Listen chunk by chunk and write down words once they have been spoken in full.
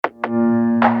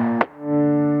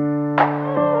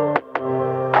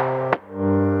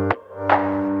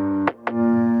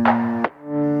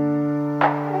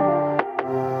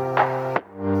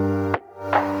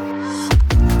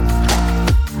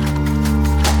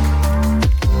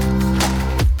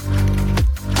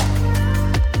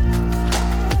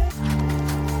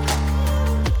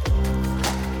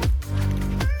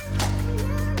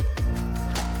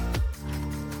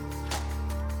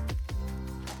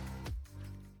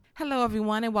Hello,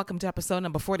 everyone, and welcome to episode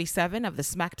number 47 of the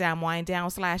SmackDown,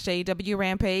 WineDown / AEW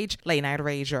Rampage Late Night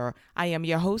Rager. I am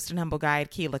your host and humble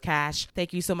guide, Keela Cash.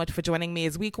 Thank you so much for joining me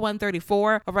as week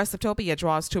 134 of WrestleTopia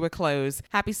draws to a close.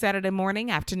 Happy Saturday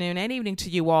morning, afternoon, and evening to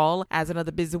you all as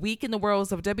another busy week in the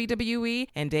worlds of WWE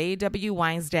and AEW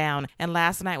winds down. And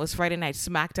last night was Friday Night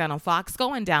SmackDown on Fox,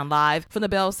 going down live from the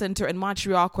Bell Center in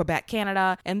Montreal, Quebec,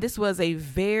 Canada. And this was a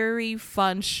very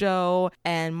fun show,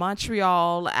 and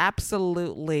Montreal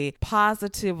absolutely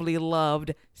positively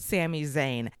loved Sami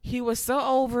Zayn. He was so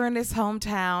over in his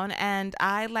hometown, and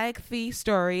I like the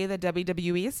story that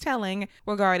WWE is telling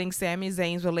regarding Sami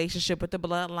Zayn's relationship with the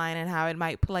Bloodline and how it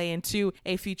might play into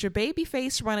a future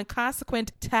babyface run and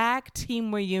consequent tag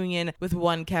team reunion with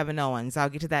one Kevin Owens. I'll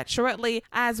get to that shortly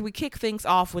as we kick things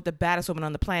off with the baddest woman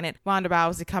on the planet, Ronda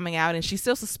Rousey, coming out, and she's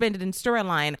still suspended in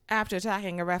storyline after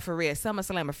attacking a referee at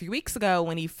SummerSlam a few weeks ago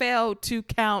when he failed to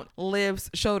count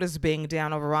Liv's shoulders being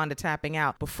down over Ronda tapping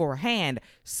out beforehand.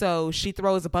 So she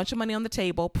throws a bunch of money on the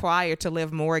table prior to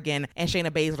Liv Morgan and Shayna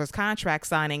Baszler's contract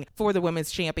signing for the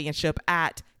Women's Championship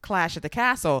at Clash at the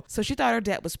Castle. So she thought her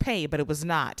debt was paid, but it was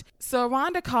not. So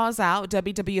Ronda calls out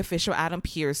WWE official Adam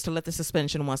Pearce to lift the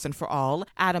suspension once and for all.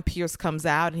 Adam Pearce comes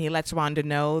out and he lets Ronda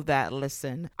know that,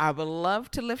 listen, I would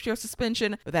love to lift your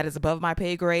suspension, but that is above my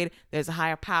pay grade. There's a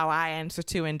higher power I answer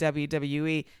to in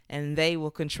WWE, and they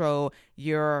will control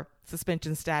your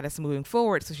suspension status moving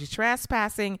forward. So she's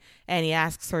trespassing, and he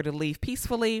asks her to leave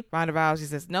peacefully. Ronda Rousey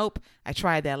says, nope, I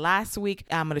tried that last week.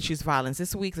 I'm going to choose violence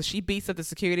this week. So she beats up the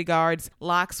security guards,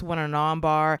 locks one on an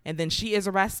armbar, and then she is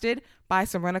arrested by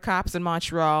some rent-a-cops in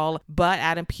Montreal, but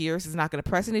Adam Pearce is not going to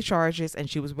press any charges, and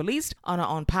she was released on her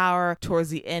own power towards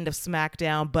the end of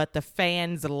SmackDown. But the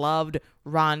fans loved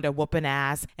Ronda whooping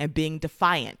ass and being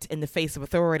defiant in the face of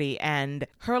authority, and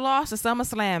her loss to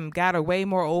SummerSlam got her way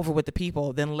more over with the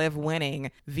people than Liv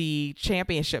winning the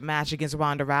championship match against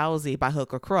Ronda Rousey by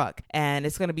hook or crook. And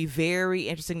it's going to be very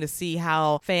interesting to see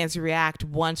how fans react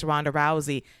once Ronda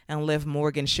Rousey and Liv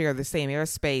Morgan share the same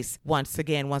airspace once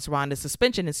again, once Ronda's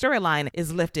suspension and storyline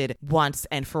is lifted once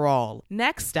and for all.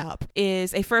 Next up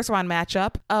is a first round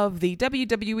matchup of the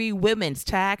WWE Women's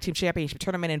Tag Team Championship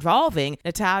Tournament involving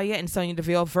Natalya and Sonya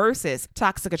Deville versus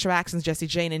Toxic Attraction's Jessie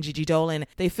Jane and Gigi Dolan.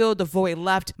 They filled the void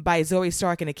left by Zoe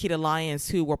Stark and Nikita Lyons,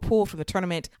 who were pulled from the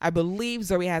tournament. I believe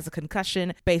Zoe has a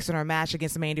concussion based on her match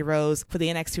against Mandy Rose for the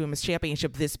NXT Women's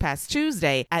Championship this past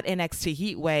Tuesday at NXT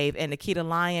Heatwave, and Nikita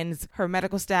Lyons, her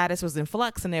medical status was in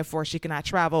flux, and therefore she could not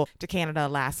travel to Canada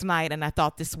last night. And I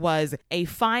thought this was a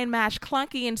fine match,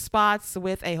 clunky in spots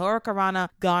with a Hurricanrana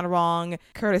gone wrong,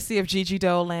 courtesy of Gigi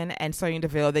Dolan and Sonya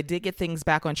Deville. They did get things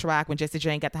back on track when Jessie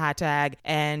Jane got the hot tag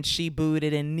and she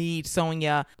booted and kneed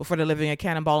Sonya before delivering a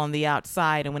cannonball on the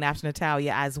outside and went after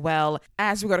Natalya as well.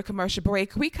 As we go to commercial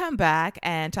break, we come back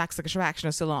and Toxic Attraction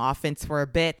are still on offense for a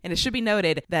bit. And it should be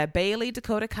noted that Bayley,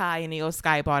 Dakota Kai, and Io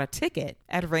Sky bought a ticket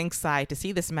at ringside to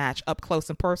see this match up close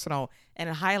and personal. And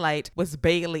a highlight was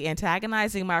Bayley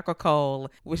antagonizing Michael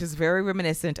Cole, which is very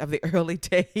reminiscent of the early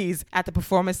days at the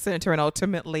Performance Center and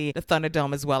ultimately the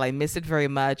Thunderdome as well. I miss it very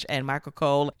much. And Michael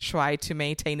Cole tried to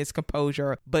maintain his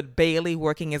composure, but Bayley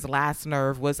working his last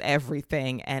nerve was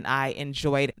everything. And I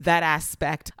enjoyed that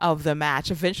aspect of the match.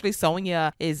 Eventually,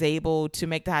 Sonya is able to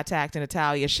make the hot tag to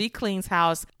Natalya. She cleans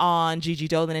house on Gigi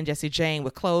Dolan and Jessie Jane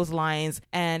with clotheslines.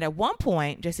 And at one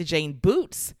point, Jessie Jane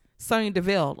boots Sonya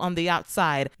Deville on the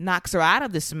outside, knocks her out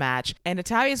of this match, and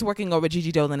Natalya's working over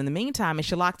Gigi Dolan in the meantime, and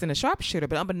she locks in a sharpshooter.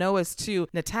 But unbeknownst to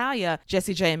Natalya,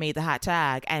 Jessie Jane made the hot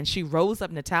tag, and she rose up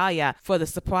Natalya for the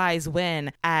surprise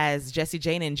win as Jessie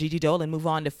Jane and Gigi Dolan move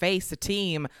on to face the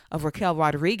team of Raquel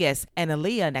Rodriguez and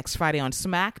Aaliyah next Friday on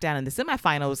SmackDown in the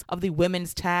semifinals of the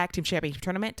Women's Tag Team Championship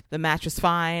Tournament. The match was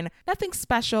fine, nothing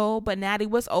special, but Natty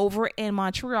was over in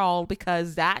Montreal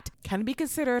because that can be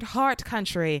considered heart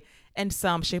country in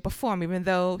some shape or form, even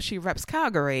though she reps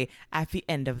Calgary at the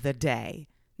end of the day.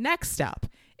 Next up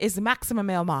is Maximum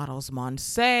Male Models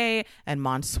Monse and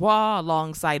Monsoir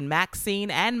alongside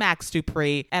Maxine and Max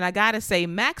Dupree. And I gotta say,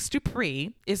 Max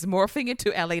Dupree is morphing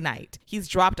into LA Knight. He's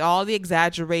dropped all the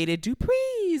exaggerated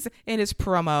Duprees in his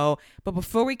promo. But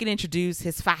before we can introduce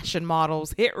his fashion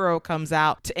models, Hit Row comes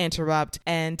out to interrupt,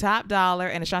 and Top Dollar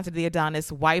and Ashanti the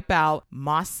Adonis wipe out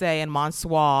Monse and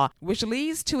Monsoir, which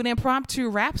leads to an impromptu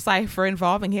rap cipher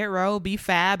involving Hit Row.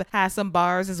 B-Fab has some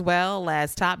bars as well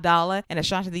as Top Dollar and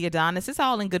Ashanti the Adonis. It's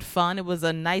all in good fun. It was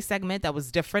a nice segment that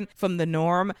was different from the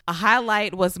norm. A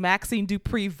highlight was Maxine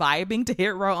Dupree vibing to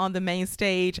Hit Row on the main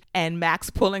stage and Max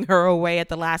pulling her away at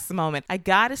the last moment. I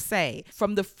gotta say,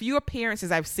 from the few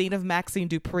appearances I've seen of Maxine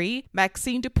Dupree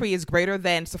is greater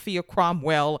than Sophia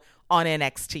Cromwell on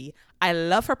NXT. I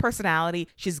love her personality.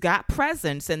 She's got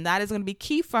presence, and that is going to be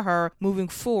key for her moving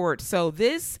forward. So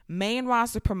this main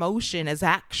roster promotion has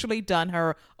actually done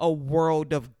her a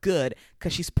world of good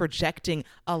because she's projecting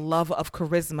a level of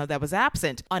charisma that was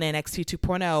absent on NXT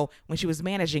 2.0 when she was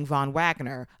managing Von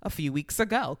Wagner a few weeks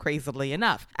ago, crazily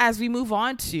enough. As we move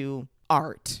on to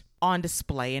art on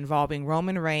display involving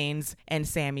Roman Reigns and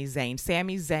Sami Zayn.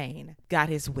 Sami Zayn got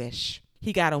his wish.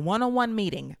 He got a one-on-one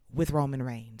meeting with Roman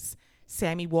Reigns.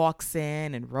 Sami walks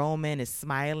in and Roman is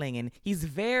smiling and he's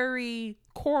very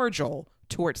cordial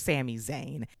towards Sami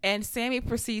Zayn. And Sami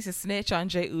proceeds to snitch on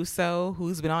Jey Uso,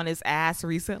 who's been on his ass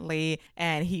recently,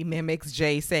 and he mimics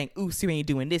Jey saying, "Uso, you ain't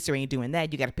doing this, you ain't doing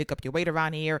that. You got to pick up your weight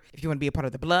around here if you want to be a part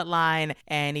of the bloodline."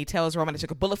 And he tells Roman, "I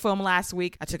took a bullet for him last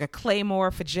week. I took a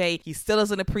claymore for Jey. He still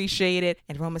doesn't appreciate it."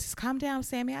 And Roman says, "Calm down,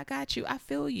 Sami. I got you. I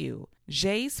feel you.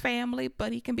 Jey's family,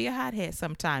 but he can be a hothead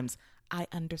sometimes. I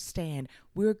understand.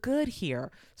 We're good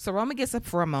here." So Roman gets up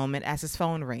for a moment as his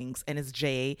phone rings, and it's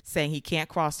Jey saying he can't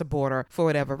cross the border for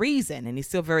whatever reason. And he's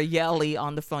still very yelly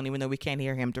on the phone, even though we can't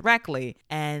hear him directly.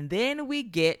 And then we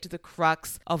get to the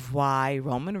crux of why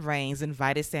Roman Reigns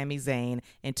invited Sami Zayn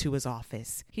into his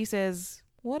office. He says,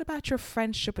 "What about your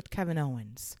friendship with Kevin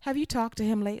Owens? Have you talked to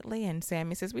him lately?" And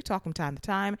Sami says, "We talk from time to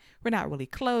time. We're not really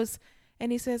close."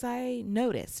 And he says, "I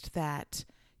noticed that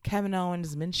Kevin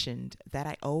Owens mentioned that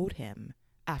I owed him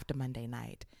after Monday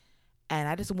night. And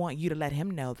I just want you to let him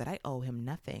know that I owe him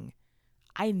nothing.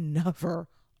 I never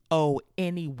owe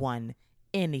anyone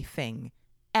anything,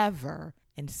 ever."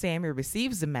 And Sami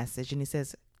receives the message and he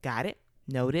says, "Got it.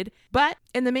 Noted. But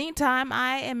in the meantime,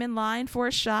 I am in line for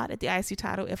a shot at the IC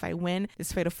title if I win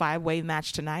this fatal 5-way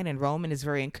match tonight." And Roman is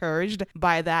very encouraged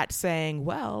by that, saying,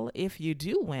 "Well, if you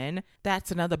do win,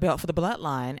 that's another belt for the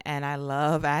bloodline. And I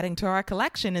love adding to our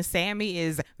collection." And Sami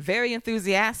is very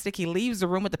enthusiastic. He leaves the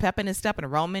room with the pep in his step,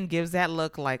 and Roman gives that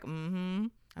look like,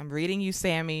 "I'm reading you,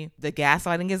 Sami. The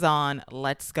gaslighting is on.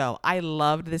 Let's go." I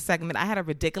loved this segment. I had a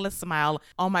ridiculous smile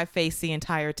on my face the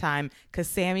entire time because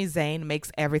Sami Zayn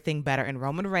makes everything better. And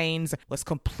Roman Reigns was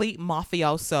complete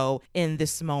mafioso in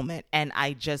this moment. And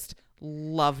I just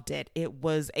loved it. It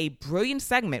was a brilliant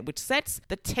segment, which sets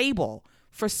the table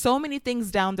for so many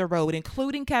things down the road,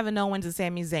 including Kevin Owens and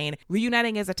Sami Zayn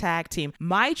reuniting as a tag team.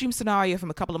 My dream scenario from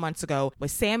a couple of months ago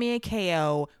was Sami and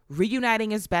KO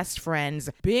reuniting as best friends,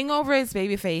 being over as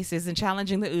baby faces, and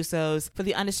challenging the Usos for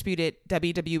the undisputed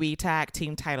WWE tag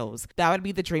team titles. That would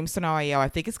be the dream scenario. I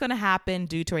think it's going to happen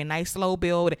due to a nice slow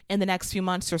build in the next few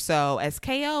months or so, as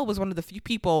KO was one of the few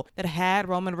people that had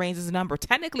Roman Reigns' number.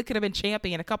 Technically could have been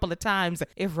champion a couple of times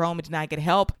if Roman did not get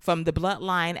help from the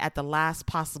bloodline at the last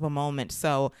possible moment.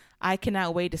 So I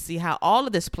cannot wait to see how all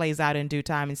of this plays out in due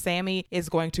time. And Sami is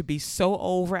going to be so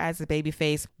over as a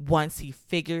babyface once he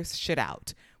figures shit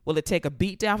out. Will it take a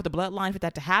beatdown for the bloodline for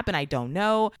that to happen? I don't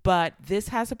know. But this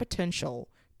has a potential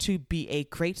to be a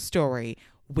great story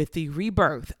with the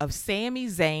rebirth of Sami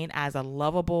Zayn as a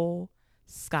lovable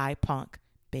Sky Punk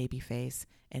babyface.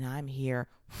 And I'm here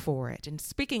for it. And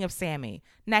speaking of Sami,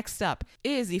 next up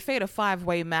is the fatal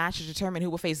 5-way match to determine who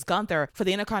will face Gunther for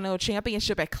the Intercontinental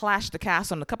Championship at Clash of the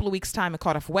Castle in a couple of weeks' time in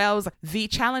Cardiff, Wales. The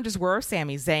challengers were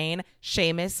Sami Zayn,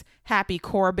 Sheamus, Happy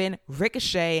Corbin,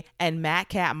 Ricochet, and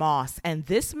Madcap Moss. And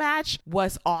this match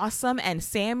was awesome, and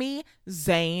Sami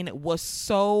Zayn was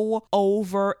so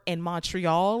over in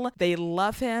Montreal. They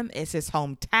love him. It's his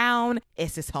hometown.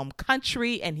 It's his home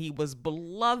country, and he was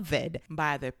beloved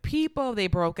by the people. They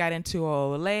broke out into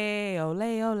ole, ole,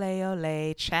 ole,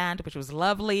 ole chant, which was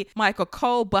lovely. Michael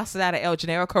Cole busted out an El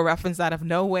Generico reference out of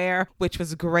nowhere, which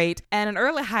was great. And an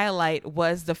early highlight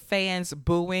was the fans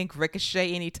booing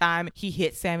Ricochet anytime he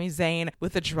hit Sami Zayn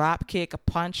with a drop kick, a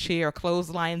punch here, a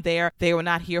clothesline there. They were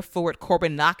not here for it.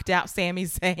 Corbin knocked out Sami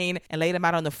Zayn and laid him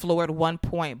out on the floor at one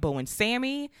point. But when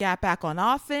Sami got back on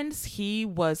offense, he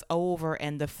was over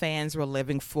and the fans were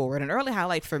living for it. An early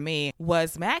highlight for me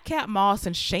was Madcap Moss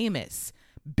and Sheamus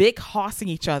big hossing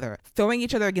each other, throwing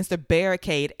each other against a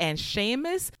barricade, and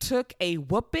Sheamus took a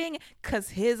whooping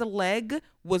because his leg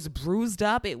was bruised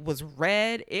up. It was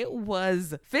red. It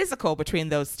was physical between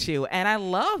those two. And I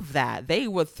love that. They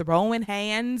were throwing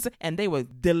hands and they were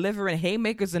delivering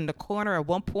haymakers in the corner. At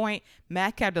one point,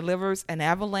 Madcap delivers an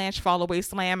avalanche fallaway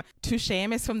slam to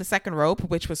Sheamus from the second rope,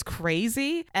 which was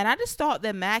crazy. And I just thought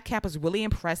that Madcap was really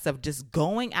impressive, just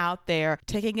going out there,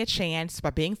 taking a chance by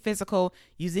being physical,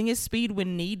 using his speed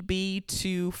when need be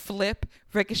to flip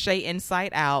Ricochet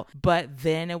inside out. But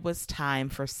then it was time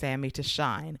for Sami to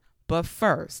shine. But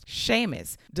first,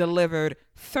 Sheamus delivered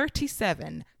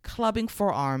 37 clubbing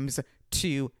forearms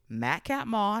to Madcap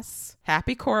Moss,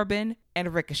 Happy Corbin,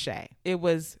 and Ricochet. It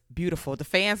was beautiful. The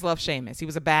fans love Sheamus. He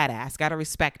was a badass. Gotta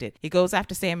respect it. He goes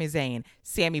after Sami Zayn.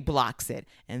 Sami blocks it.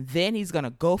 And then he's gonna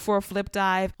go for a flip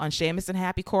dive on Sheamus and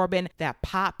Happy Corbin that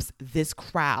pops this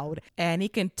crowd. And he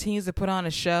continues to put on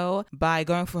a show by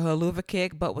going for a haluva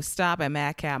kick, but was stopped by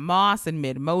Madcap Moss in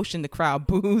mid-motion. The crowd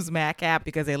boos Madcap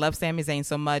because they love Sami Zayn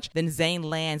so much. Then Zayn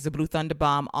lands the Blue Thunder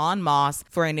Bomb on Moss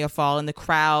for a near fall, and the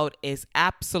crowd is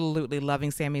absolutely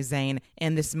loving Sami Zayn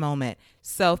in this moment.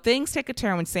 So things take a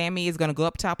turn when Sami is going to go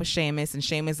up top with Sheamus, and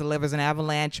Sheamus delivers an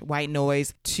avalanche white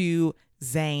noise to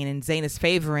Zayn, and Zayn is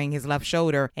favoring his left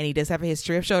shoulder, and he does have a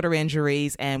history of shoulder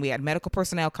injuries, and we had medical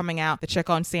personnel coming out to check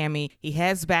on Sami. He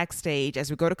heads backstage. As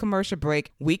we go to commercial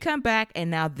break, we come back, and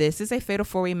now this is a Fatal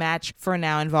 4-Way match for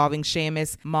now involving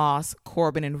Sheamus, Moss,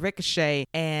 Corbin, and Ricochet,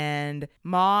 and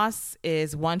Moss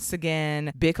is once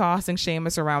again big hossing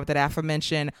Sheamus around with that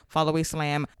aforementioned follow-away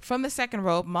slam from the second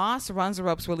rope. Moss runs the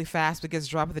ropes really fast but gets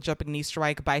dropped with a jumping knee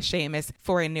strike by Sheamus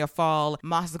for a near fall.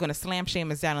 Moss is going to slam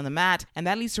Sheamus down on the mat, and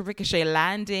that leads to Ricochet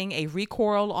landing a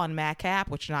recoil on Madcap,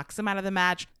 which knocks him out of the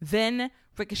match. Then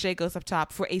Ricochet goes up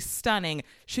top for a stunning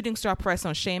shooting star press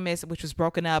on Sheamus, which was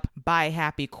broken up by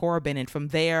Happy Corbin. And from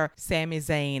there, Sami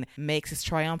Zayn makes his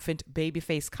triumphant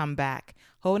babyface comeback,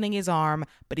 holding his arm,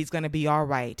 but he's going to be all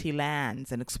right. He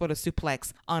lands an explosive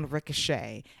suplex on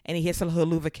Ricochet, and he hits a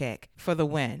haluva kick for the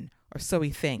win, or so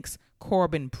he thinks.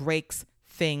 Corbin breaks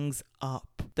things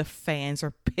up. The fans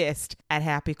are pissed at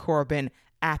Happy Corbin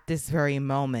at this very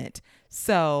moment.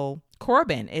 So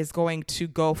Corbin is going to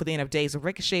go for the end of days with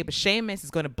Ricochet, but Sheamus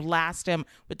is going to blast him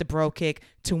with the bro kick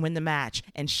to win the match.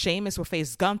 And Sheamus will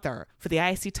face Gunther for the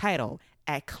IC title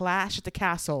at Clash at the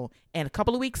Castle in a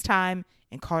couple of weeks' time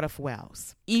in Cardiff,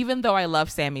 Wales. Even though I love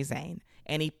Sami Zayn,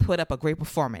 and he put up a great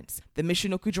performance, the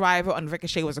Michinoku driver on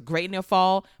Ricochet was a great near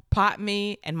fall, popped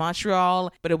me in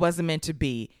Montreal, but it wasn't meant to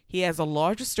be. He has a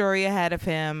larger story ahead of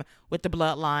him with the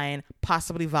Bloodline,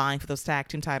 possibly vying for those tag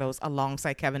team titles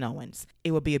alongside Kevin Owens.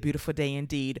 It would be a beautiful day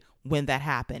indeed when that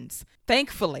happens.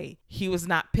 Thankfully, he was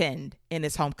not pinned in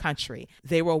his home country.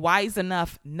 They were wise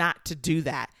enough not to do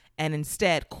that, and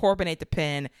instead Corbin ate the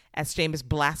pin as Sheamus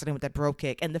blasted him with that bro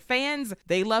kick. And the fans,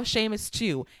 they love Sheamus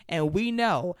too. And we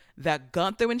know that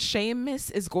Gunther and Sheamus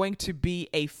is going to be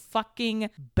a fucking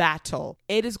battle.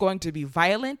 It is going to be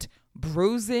violent,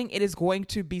 bruising. It is going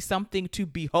to be something to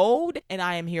behold. And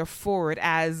I am here for it,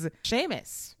 as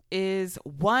Sheamus is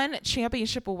one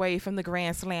championship away from the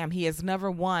Grand Slam. He has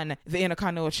never won the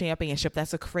Intercontinental Championship.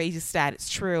 That's a crazy stat. It's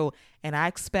true. And I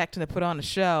expect him to put on a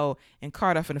show in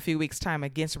Cardiff in a few weeks' time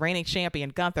against reigning champion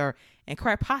Gunther, and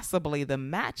quite possibly the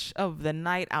match of the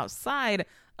night outside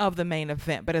of the main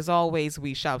event. But as always,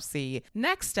 we shall see.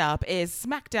 Next up is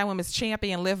SmackDown Women's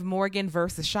Champion Liv Morgan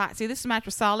versus Shotzi. This match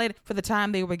was solid for the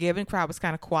time they were given. Crowd was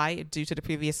kind of quiet due to the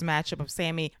previous matchup of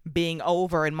Sami being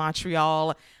over in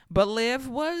Montreal. But Liv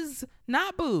was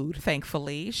not booed,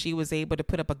 thankfully. She was able to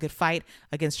put up a good fight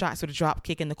against Shotzi with a drop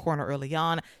kick in the corner early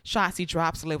on. Shotzi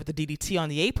drops Liv with the DDT on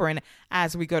the apron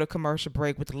as we go to commercial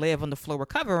break with Liv on the floor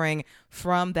recovering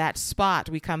from that spot.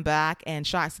 We come back and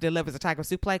Shotzi delivers a tiger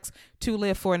suplex to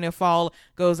Liv for a near fall,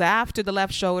 goes after the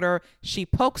left shoulder. She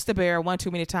pokes the bear one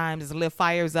too many times as Liv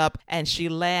fires up and she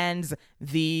lands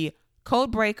the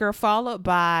Code Breaker, followed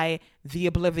by the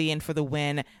Oblivion for the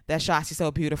win that Shotzi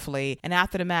so beautifully. And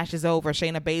after the match is over,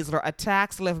 Shayna Baszler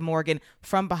attacks Liv Morgan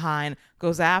from behind,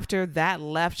 goes after that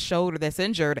left shoulder that's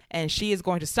injured, and she is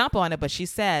going to stomp on it, but she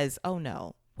says, "Oh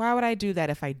no, why would I do that?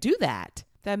 If I do that,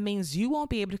 that means you won't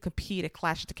be able to compete at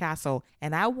Clash at the Castle,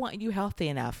 and I want you healthy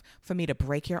enough for me to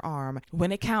break your arm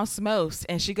when it counts most."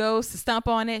 And she goes to stomp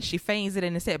on it. She feigns it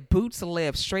and instead boots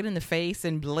Liv straight in the face,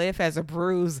 and Liv has a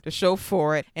bruise to show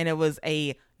for it. And it was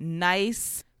a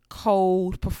nice,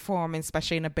 cold performance by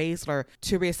Shayna Baszler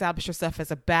to reestablish herself as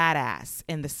a badass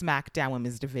in the SmackDown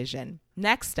Women's division.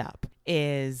 Next up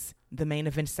is the main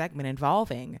event segment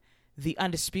involving the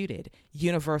undisputed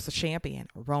Universal Champion,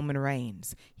 Roman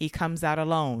Reigns. He comes out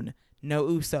alone. No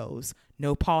Usos,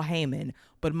 no Paul Heyman,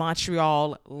 but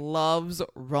Montreal loves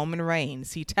Roman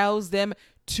Reigns. He tells them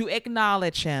to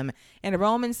acknowledge him. And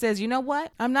Roman says, "You know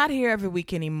what? I'm not here every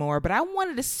week anymore, but I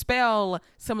wanted to dispel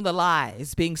some of the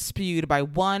lies being spewed by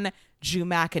one Drew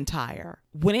McIntyre.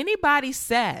 When anybody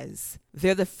says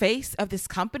they're the face of this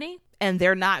company and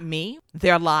they're not me,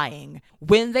 they're lying.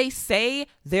 When they say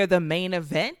they're the main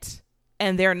event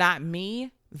and they're not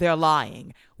me, they're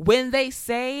lying. When they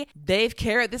say they've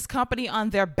carried this company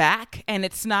on their back and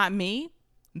it's not me,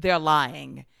 they're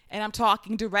lying." And I'm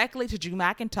talking directly to Drew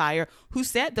McIntyre, who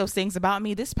said those things about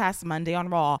me this past Monday on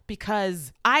Raw,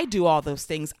 because I do all those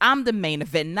things. I'm the main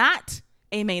event, not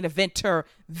a main eventer,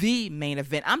 the main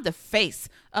event. I'm the face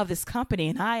of this company,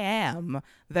 and I am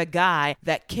the guy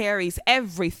that carries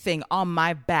everything on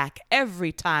my back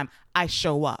every time I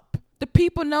show up. The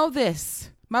people know this.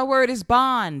 My word is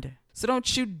bond. So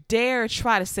don't you dare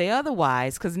try to say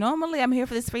otherwise, because normally I'm here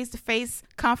for this face-to-face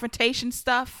confrontation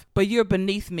stuff, but you're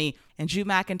beneath me. And Drew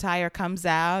McIntyre comes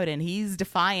out and he's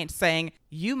defiant, saying,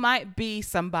 you might be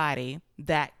somebody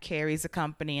that carries a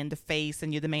company in the face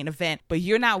and you're the main event, but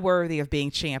you're not worthy of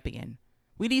being champion.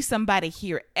 We need somebody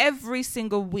here every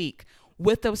single week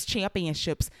with those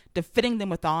championships, defending them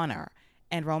with honor.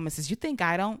 And Roman says, you think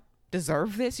I don't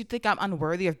deserve this? You think I'm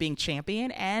unworthy of being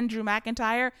champion? And Drew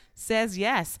McIntyre says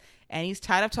yes. And he's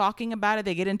tired of talking about it.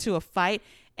 They get into a fight.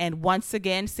 And once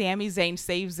again, Sami Zayn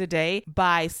saves the day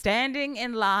by standing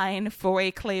in line for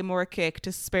a Claymore kick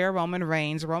to spare Roman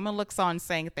Reigns. Roman looks on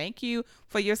saying, thank you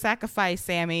for your sacrifice,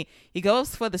 Sami. He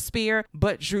goes for the spear,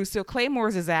 but Drew still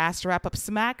claymores his ass to wrap up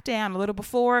SmackDown a little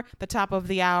before the top of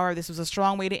the hour. This was a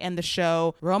strong way to end the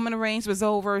show. Roman Reigns was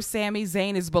over. Sami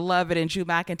Zayn is beloved, and Drew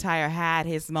McIntyre had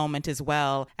his moment as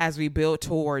well as we build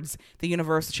towards the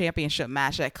Universal Championship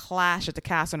match at Clash at the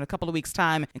Castle in a couple of weeks'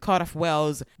 time in Cardiff,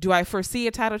 Wales. Do I foresee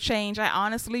a title change? I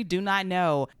honestly do not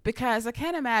know, because I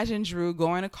can't imagine Drew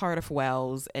going to Cardiff,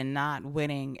 Wales and not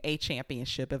winning a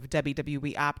championship if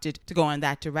WWE opted to go in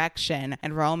that direction.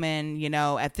 And Roman,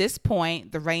 at this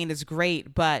point, the reign is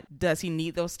great, but does he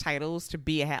need those titles to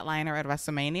be a headliner at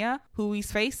WrestleMania? Who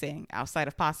he's facing outside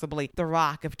of possibly The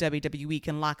Rock, if WWE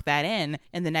can lock that in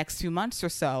the next 2 months or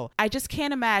so. I just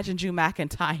can't imagine Drew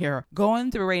McIntyre going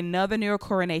through another near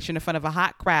coronation in front of a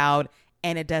hot crowd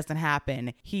and it doesn't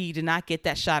happen. He did not get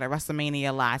that shot at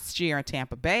WrestleMania last year in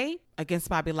Tampa Bay against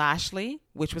Bobby Lashley,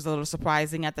 which was a little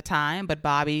surprising at the time, but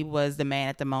Bobby was the man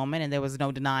at the moment, and there was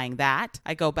no denying that.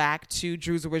 I go back to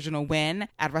Drew's original win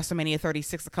at WrestleMania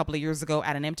 36 a couple of years ago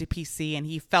at an empty PC, and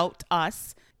he felt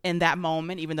us in that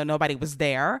moment, even though nobody was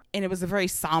there. And it was a very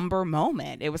somber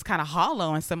moment. It was kind of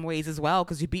hollow in some ways as well,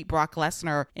 because you beat Brock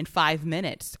Lesnar in 5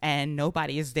 minutes and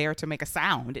nobody is there to make a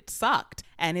sound. It sucked.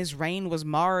 And his reign was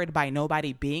marred by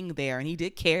nobody being there. And he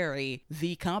did carry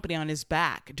the company on his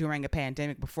back during a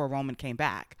pandemic before Roman came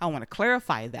back. I want to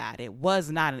clarify that. It was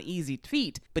not an easy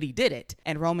feat, but he did it.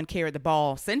 And Roman carried the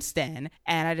ball since then.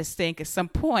 And I just think at some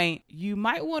point, you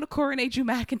might want to coronate Drew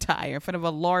McIntyre in front of a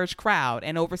large crowd.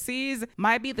 And overseas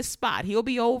might be the spot. He'll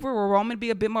be over, or Roman be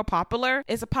a bit more popular.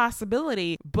 It's a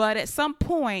possibility. But at some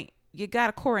point, you got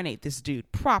to coronate this dude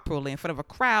properly in front of a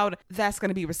crowd that's going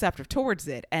to be receptive towards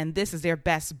it. And this is their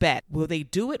best bet. Will they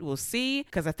do it? We'll see.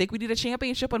 Because I think we need a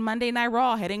championship on Monday Night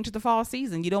Raw heading to the fall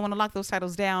season. You don't want to lock those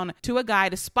titles down to a guy,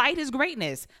 despite his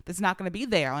greatness, that's not going to be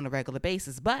there on a regular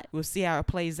basis. But we'll see how it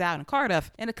plays out in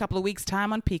Cardiff in a couple of weeks'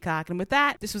 time on Peacock. And with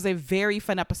that, this was a very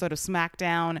fun episode of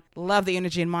SmackDown. Love the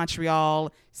energy in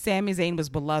Montreal. Sami Zayn was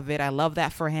beloved. I love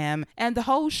that for him. And the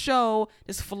whole show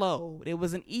just flowed. It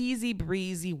was an easy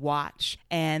breezy watch.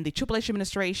 And the Triple H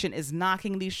administration is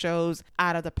knocking these shows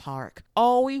out of the park.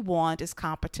 All we want is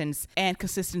competence and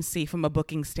consistency from a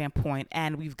booking standpoint.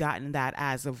 And we've gotten that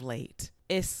as of late.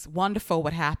 It's wonderful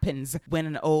what happens when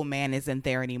an old man isn't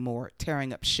there anymore,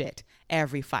 tearing up shit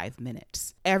every 5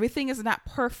 minutes. Everything is not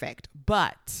perfect,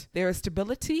 but there is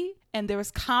stability and there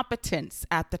is competence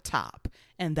at the top.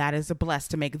 And that is a bless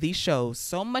to make these shows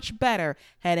so much better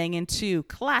heading into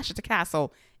Clash at the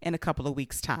Castle in a couple of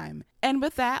weeks' time. And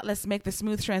with that, let's make the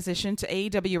smooth transition to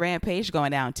AEW Rampage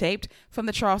going down taped from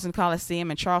the Charleston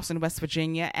Coliseum in Charleston, West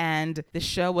Virginia. And the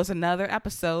show was another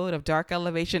episode of Dark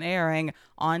Elevation airing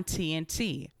on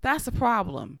TNT. That's a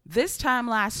problem. This time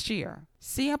last year,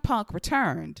 CM Punk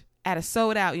returned at a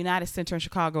sold-out United Center in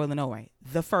Chicago, Illinois,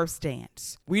 The First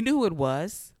Dance. We knew who it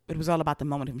was, but it was all about the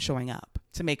moment of him showing up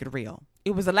to make it real.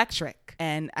 It was electric.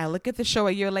 And I look at the show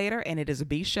a year later, and it is a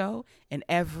B show in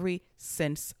every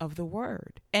sense of the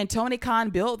word. And Tony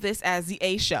Khan built this as the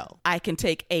A show. I can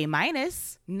take A-,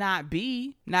 not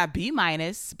B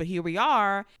minus, but here we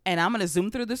are. And I'm going to zoom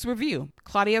through this review.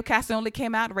 Claudio Castagnoli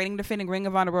came out, reigning defending Ring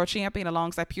of Honor World Champion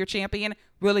alongside pure champion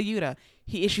Wheeler Yuta.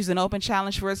 He issues an open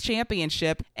challenge for his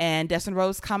championship, and Dustin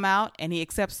Rhodes come out, and he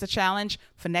accepts the challenge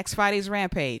for next Friday's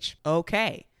Rampage.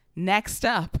 Okay. Next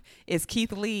up is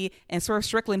Keith Lee and Swerve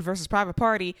Strickland versus Private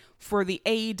Party for the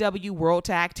AEW World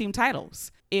Tag Team titles.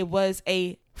 It was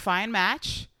a fine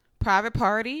match. Private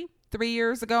Party, 3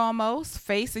 years ago almost,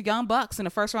 faced the Young Bucks in a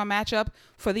first-round matchup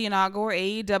for the inaugural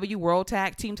AEW World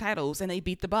Tag Team titles, and they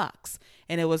beat the Bucks.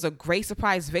 And it was a great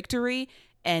surprise victory,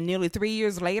 and nearly 3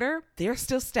 years later, they're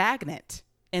still stagnant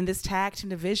in this tag team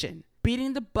division.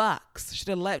 beating the Bucks should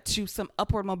have led to some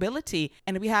upward mobility,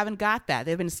 and we haven't got that.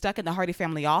 They've been stuck in the Hardy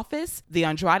family office, the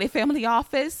Andrade family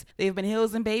office. They've been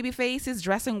heels and baby faces,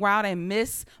 dressing wild and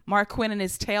miss Mark Quinn and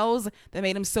his tails that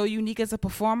made him so unique as a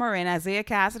performer, and Isaiah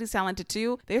Cassidy's talented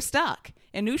too. They're stuck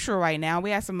in neutral right now.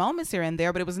 We had some moments here and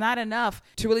there, but it was not enough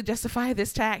to really justify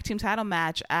this tag team title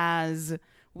match, as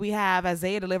we have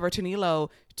Isaiah deliver to Nilo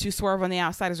to Swerve on the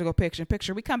outside as we go picture in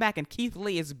picture. We come back and Keith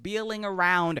Lee is beeling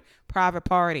around Private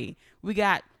Party. We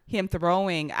got him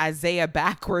throwing Isaiah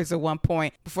backwards at one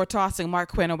point before tossing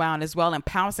Mark Quinn around as well and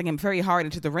pouncing him very hard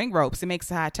into the ring ropes. It makes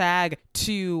a high tag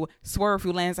to Swerve,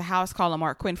 who lands a house call on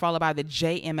Mark Quinn, followed by the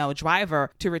JML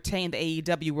driver to retain the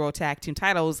AEW World Tag Team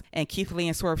titles. And Keith Lee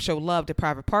and Swerve show love to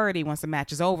Private Party once the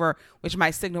match is over, which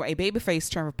might signal a babyface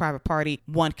turn for Private Party.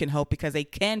 One can hope, because they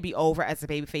can be over as a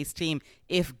babyface team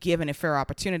if given a fair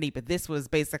opportunity. But this was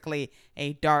basically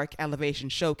a dark elevation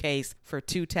showcase for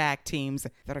two tag teams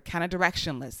that are kind of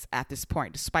directionless at this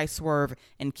point, despite Swerve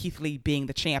and Keith Lee being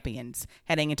the champions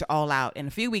heading into All Out in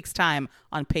a few weeks' time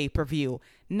on pay-per-view.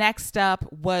 Next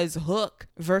up was Hook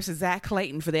versus Zach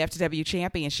Clayton for the FTW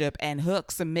Championship, and Hook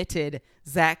submitted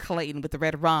Zach Clayton with the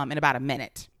red rum in about a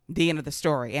minute. The end of the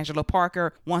story. Angelo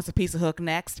Parker wants a piece of Hook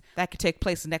next. That could take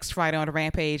place next Friday on the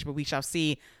Rampage, but we shall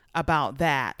see about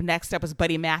that. Next up was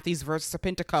Buddy Matthews versus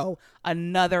Serpentico.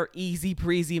 Another easy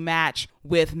breezy match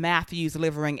with Matthews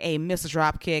delivering a missile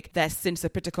drop kick that sends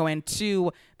Serpentico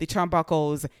into the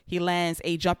turnbuckles. He lands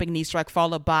a jumping knee strike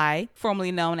followed by,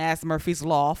 formerly known as Murphy's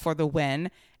Law, for the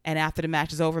win. And after the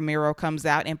match is over, Miro comes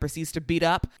out and proceeds to beat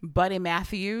up Buddy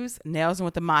Matthews, nails him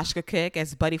with the Mashka kick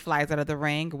as Buddy flies out of the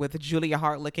ring with Julia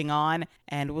Hart looking on.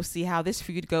 And we'll see how this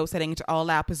feud goes heading into All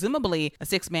Out, presumably a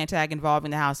 6-man tag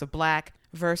involving the House of Black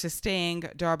versus Sting,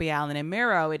 Darby Allin, and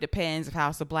Miro. It depends if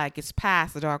House of Black gets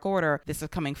past the Dark Order this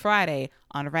upcoming Friday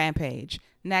on Rampage.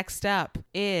 Next up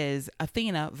is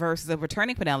Athena versus a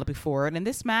returning Penelope Ford, and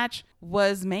this match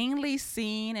was mainly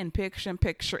seen in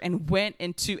picture and went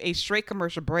into a straight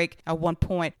commercial break at one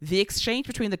point. The exchange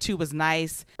between the two was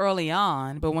nice early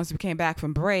on, but once we came back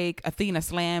from break, Athena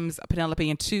slams Penelope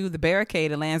into the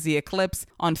barricade and lands the Eclipse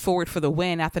on Ford for the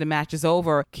win. After the match is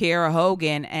over, Kiera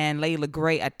Hogan and Layla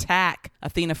Gray attack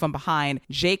Athena from behind.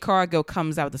 Jade Cargill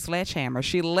comes out with a sledgehammer.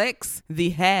 She licks the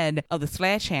head of the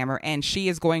sledgehammer, and she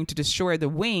is going to destroy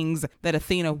the wings that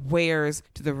Athena wears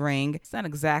to the ring. It's not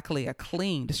exactly a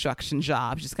clean destruction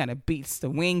job. She just kind of beats the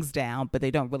wings down, but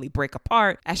they don't really break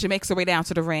apart. As she makes her way down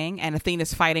to the ring, and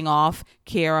Athena's fighting off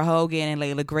Kiera Hogan and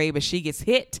Layla Gray, but she gets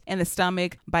hit in the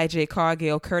stomach by Jade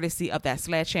Cargill, courtesy of that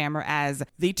sledgehammer, as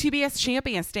the TBS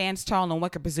champion stands tall, and one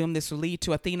could presume this will lead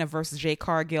to Athena versus Jade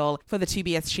Cargill for the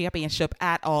TBS championship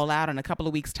at All Out in a couple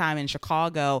of weeks' time in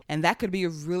Chicago, and that could be a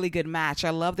really good match.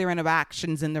 I love their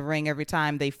interactions in the ring every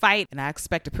time they fight, and I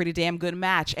expect a pretty damn good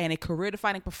match and a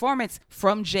career-defining performance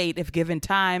from Jade if given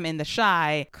time in the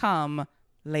Shy come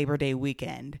Labor Day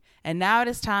weekend. And now it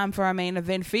is time for our main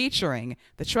event, featuring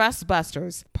the Trust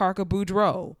Busters, Parker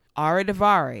Boudreaux, Ari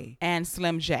Daivari, and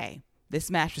Slim J. This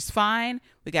match was fine.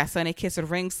 We got Sonny Kiss at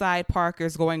ringside.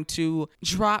 Parker's going to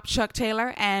drop Chuck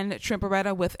Taylor and Trent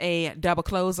Beretta with a double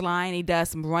clothesline. He does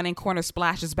some running corner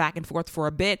splashes back and forth for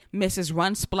a bit, misses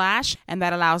run splash, and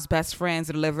that allows Best Friends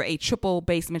to deliver a triple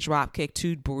basement drop kick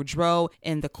to Boudreaux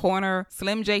in the corner.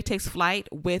 Slim J takes flight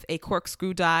with a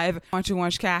corkscrew dive onto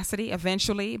Orange Cassidy.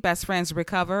 Eventually, Best Friends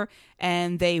recover,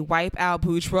 and they wipe out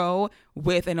Boudreaux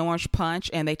with an orange punch,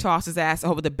 and they toss his ass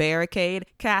over the barricade.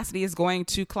 Cassidy is going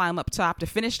to climb up top to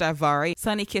finish Daivari.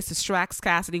 Sonny Kiss distracts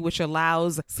Cassidy, which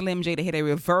allows Slim J to hit a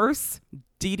reverse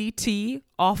DDT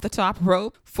off the top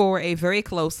rope for a very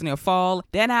close near fall.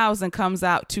 Danhausen comes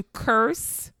out to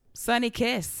curse Sonny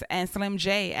Kiss and Slim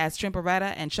J as Trent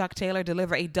Beretta and Chuck Taylor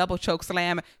deliver a double choke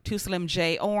slam to Slim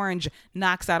J. Orange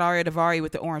knocks out Ari Daivari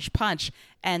with the orange punch.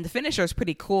 And the finisher is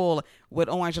pretty cool, with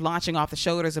Orange launching off the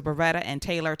shoulders of Beretta and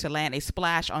Taylor to land a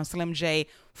splash on Slim J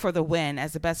for the win,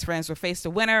 as the Best Friends will face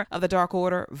the winner of the Dark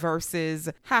Order versus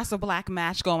House of Black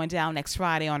match going down next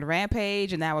Friday on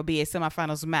Rampage. And that would be a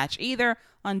semifinals match either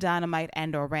on Dynamite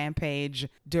and or Rampage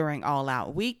during All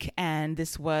Out week. And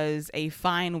this was a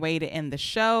fine way to end the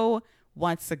show.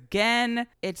 Once again,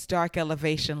 it's Dark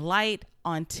Elevation Light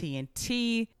on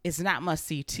TNT. It's not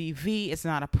must-see TV. It's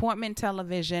not appointment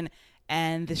television.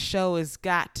 And the show has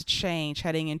got to change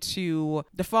heading into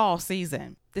the fall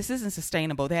season. This isn't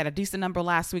sustainable. They had a decent number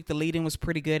last week. The lead-in was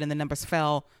pretty good, and the numbers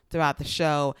fell throughout the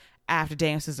show after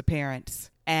Danielson's appearance.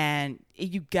 And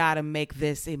you gotta make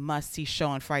this a must-see show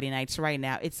on Friday nights. Right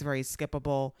now, it's very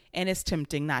skippable, and it's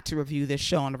tempting not to review this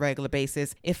show on a regular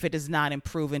basis if it does not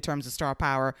improve in terms of star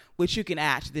power, which you can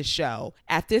add to this show.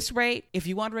 At this rate, if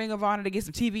you want Ring of Honor to get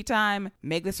some TV time,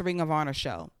 make this a Ring of Honor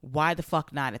show. Why the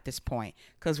fuck not at this point?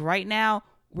 Because right now,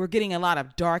 we're getting a lot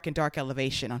of dark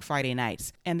elevation on Friday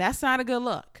nights, and that's not a good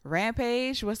look.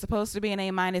 Rampage was supposed to be an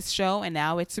A- show, and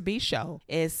now it's a B show.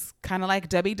 It's kind of like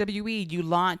WWE. You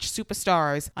launch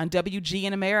superstars on WG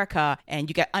in America, and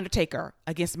you got Undertaker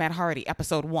against Matt Hardy,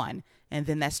 episode 1, and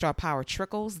then that star power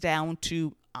trickles down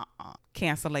to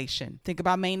cancellation. Think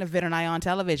about main event on Ion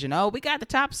Television. Oh, we got the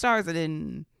top stars, and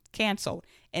then canceled,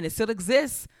 and it still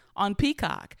exists on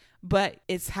Peacock. But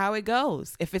it's how it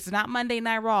goes. If it's not Monday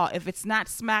Night Raw, if it's not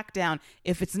SmackDown,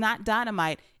 if it's not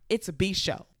Dynamite, it's a B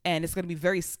show. And it's going to be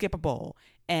very skippable.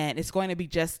 And it's going to be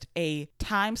just a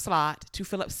time slot to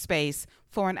fill up space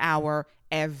for an hour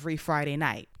every Friday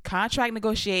night. Contract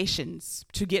negotiations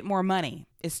to get more money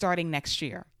is starting next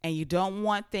year. And you don't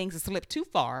want things to slip too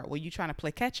far where you're trying to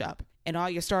play catch up. And all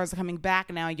your stars are coming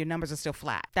back now, and your numbers are still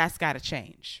flat. That's got to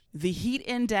change. The heat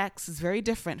index is very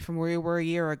different from where we were a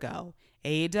year ago.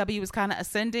 AEW is kind of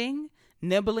ascending,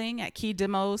 nibbling at key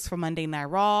demos for Monday Night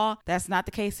Raw. That's not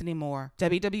the case anymore.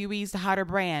 WWE's the hotter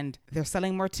brand. They're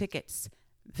selling more tickets.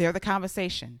 They're the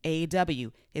conversation.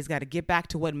 AEW has got to get back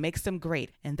to what makes them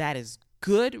great, and that is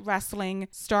good wrestling,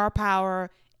 star power,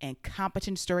 and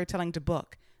competent storytelling to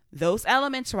book. Those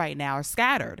elements right now are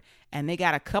scattered, and they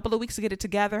got a couple of weeks to get it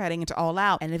together heading into All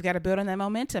Out, and they've got to build on that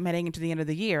momentum heading into the end of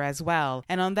the year as well.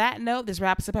 And on that note, this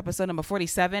wraps up episode number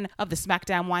 47 of the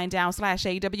SmackDown WineDown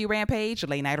 / AEW Rampage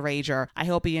Late Night Rager. I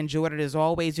hope you enjoyed it. As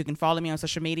always, you can follow me on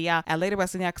social media at Later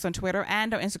Wrestling X on Twitter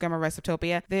and on Instagram at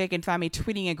Wrestleptopia. There you can find me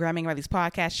tweeting and gramming about these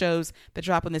podcast shows that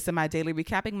drop on this semi-daily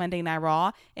recapping Monday Night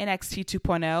Raw, NXT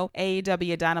 2.0,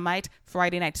 AEW Dynamite,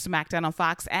 Friday Night SmackDown on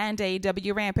Fox, and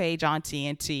AEW Rampage on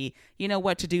TNT. You know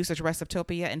what to do. Search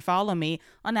Wrestleptopia and follow me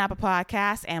on Apple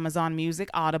Podcasts, Amazon Music,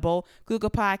 Audible, Google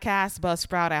Podcasts,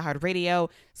 Buzzsprout, iHeartRadio,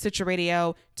 Stitcher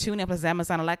Radio, TuneIn plus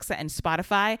Amazon Alexa, and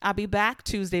Spotify. I'll be back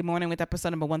Tuesday morning with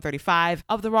episode number 135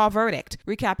 of The Raw Verdict,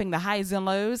 recapping the highs and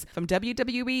lows from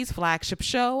WWE's flagship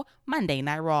show, Monday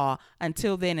Night Raw.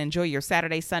 Until then, enjoy your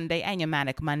Saturday, Sunday, and your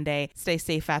Manic Monday. Stay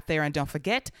safe out there, and don't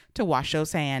forget to wash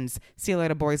those hands. See you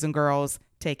later, boys and girls.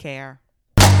 Take care.